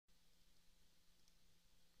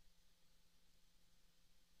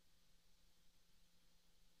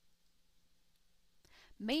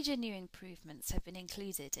Major new improvements have been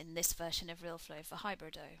included in this version of RealFlow for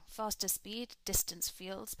Hybrido: faster speed, distance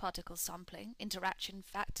fields, particle sampling, interaction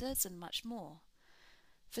factors, and much more.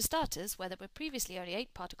 For starters, where there were previously only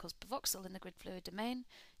 8 particles per voxel in the grid fluid domain,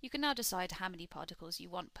 you can now decide how many particles you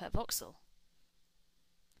want per voxel.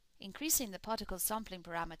 Increasing the particle sampling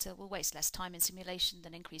parameter will waste less time in simulation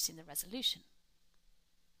than increasing the resolution.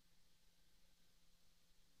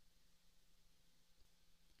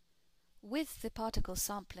 With the particle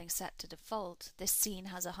sampling set to default, this scene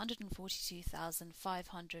has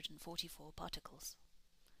 142,544 particles.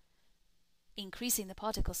 Increasing the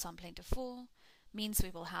particle sampling to 4 means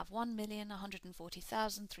we will have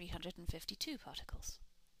 1,140,352 particles.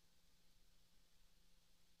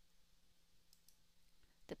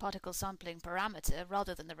 The particle sampling parameter,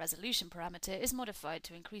 rather than the resolution parameter, is modified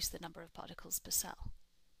to increase the number of particles per cell.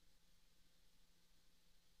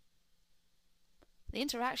 The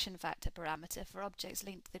interaction factor parameter for objects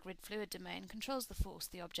linked to the grid fluid domain controls the force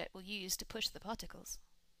the object will use to push the particles.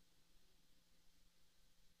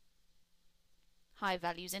 High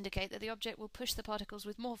values indicate that the object will push the particles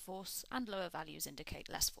with more force, and lower values indicate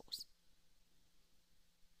less force.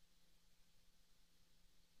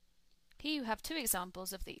 Here you have 2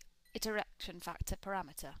 examples of the interaction factor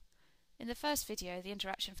parameter. In the first video, the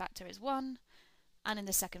interaction factor is 1, and in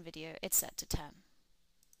the second video, it's set to 10.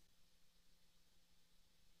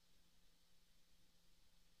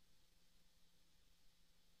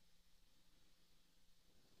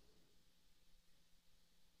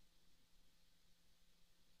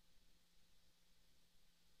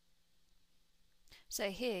 So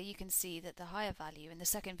here you can see that the higher value in the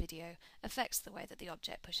second video affects the way that the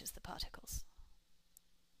object pushes the particles.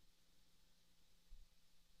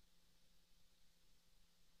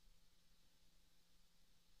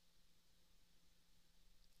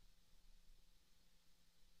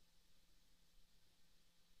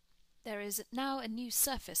 There is now a new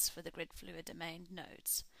surface for the grid fluid domain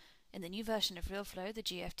nodes. In the new version of RealFlow, the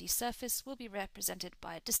GFD surface will be represented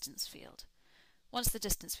by a distance field. Once the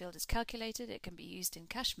distance field is calculated, it can be used in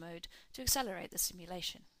cache mode to accelerate the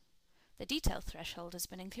simulation. The detail threshold has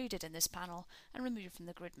been included in this panel and removed from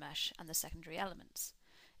the grid mesh and the secondary elements.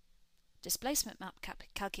 Displacement map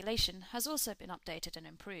calculation has also been updated and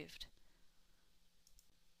improved.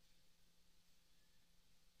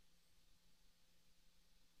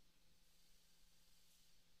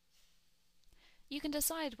 You can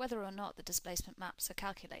decide whether or not the displacement maps are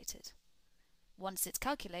calculated. Once it's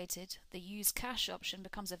calculated, the Use Cache option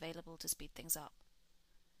becomes available to speed things up.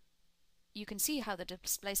 You can see how the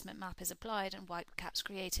displacement map is applied and whitecaps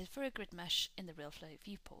created for a grid mesh in the RealFlow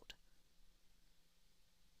viewport.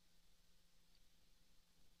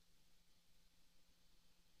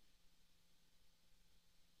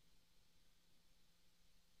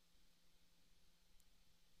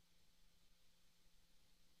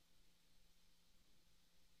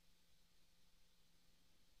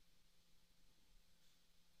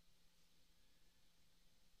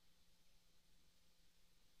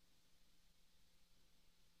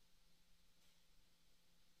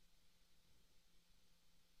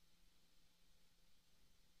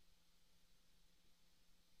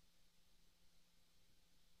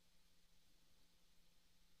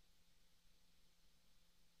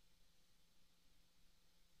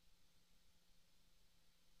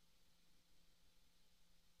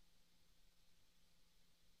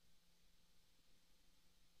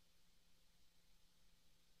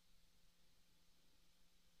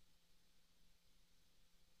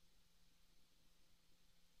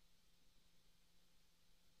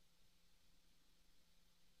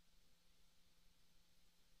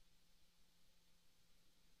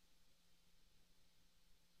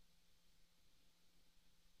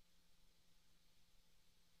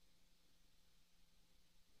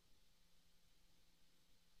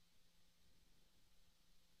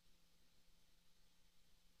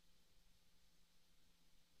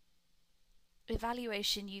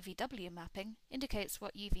 Revaluation Uvw mapping indicates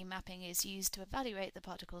what UV mapping is used to evaluate the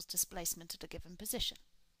particle's displacement at a given position.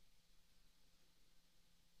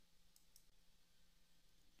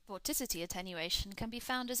 Vorticity attenuation can be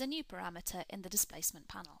found as a new parameter in the displacement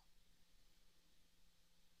panel.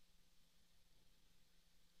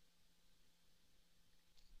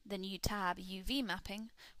 The new tab UV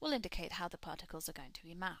mapping will indicate how the particles are going to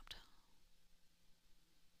be mapped.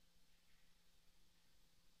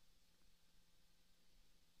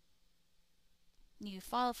 New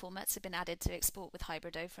file formats have been added to export with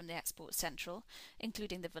Hybrido from the Export Central,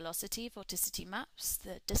 including the velocity, vorticity maps,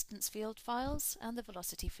 the distance field files, and the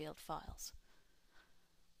velocity field files.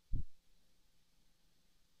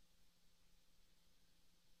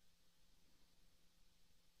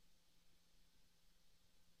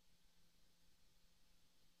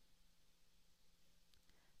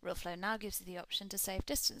 RealFlow now gives you the option to save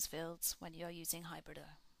distance fields when you are using Hybrido.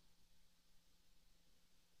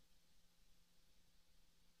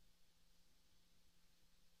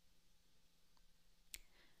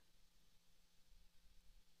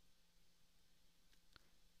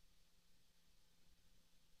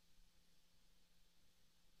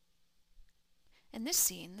 In this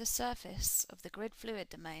scene, the surface of the grid fluid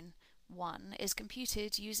domain 1 is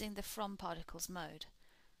computed using the From Particles mode.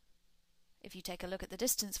 If you take a look at the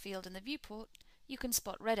distance field in the viewport, you can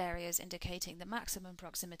spot red areas indicating the maximum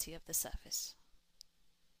proximity of the surface.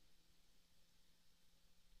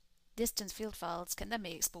 Distance field files can then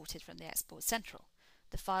be exported from the Export Central.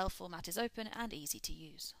 The file format is open and easy to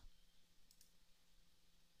use.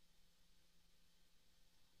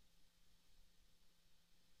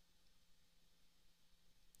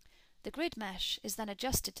 The grid mesh is then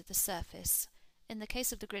adjusted to the surface. In the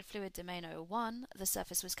case of the grid fluid domain 01, the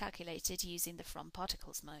surface was calculated using the From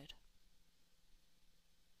Particles mode.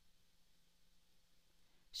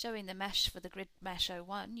 Showing the mesh for the grid mesh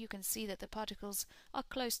 01, you can see that the particles are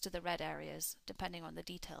close to the red areas, depending on the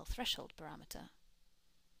detail threshold parameter.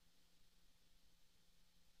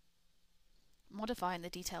 Modifying the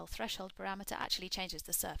detail threshold parameter actually changes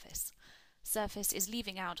the surface. Surface is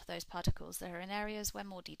leaving out those particles that are in areas where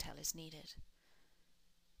more detail is needed.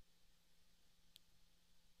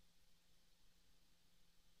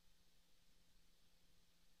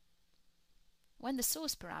 When the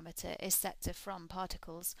source parameter is set to From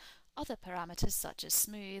Particles, other parameters such as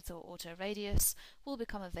Smooth or Auto Radius will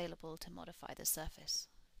become available to modify the surface.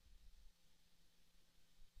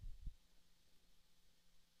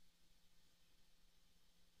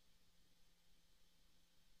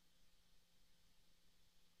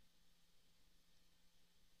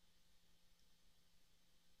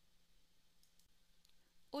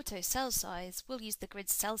 Auto Cell Size will use the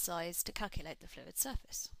grid's cell size to calculate the fluid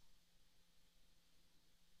surface.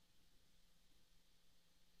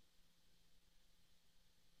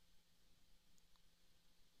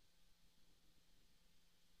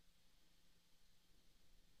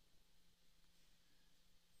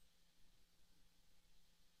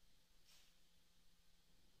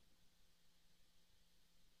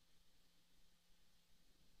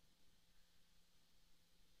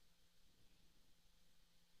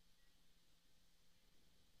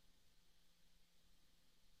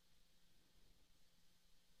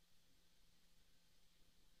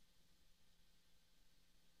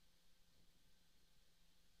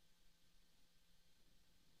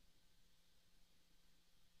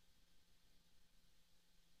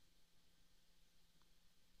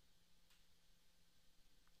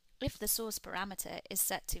 If the source parameter is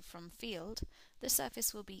set to From Field, the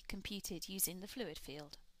surface will be computed using the fluid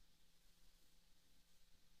field.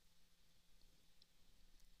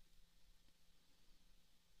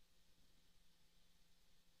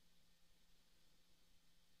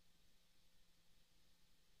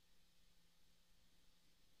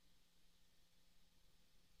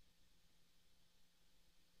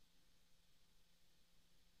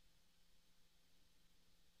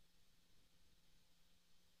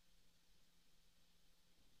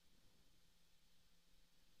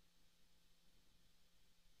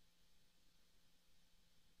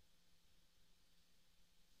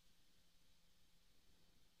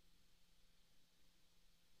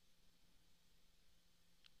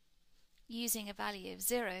 Using a value of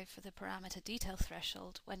 0 for the parameter detail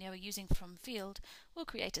threshold when you are using From Field will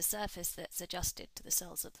create a surface that's adjusted to the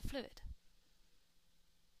cells of the fluid.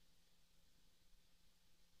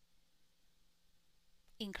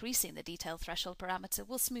 Increasing the detail threshold parameter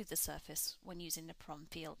will smooth the surface when using the From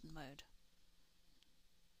Field mode.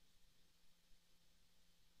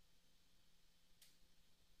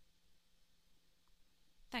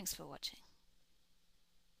 Thanks for watching.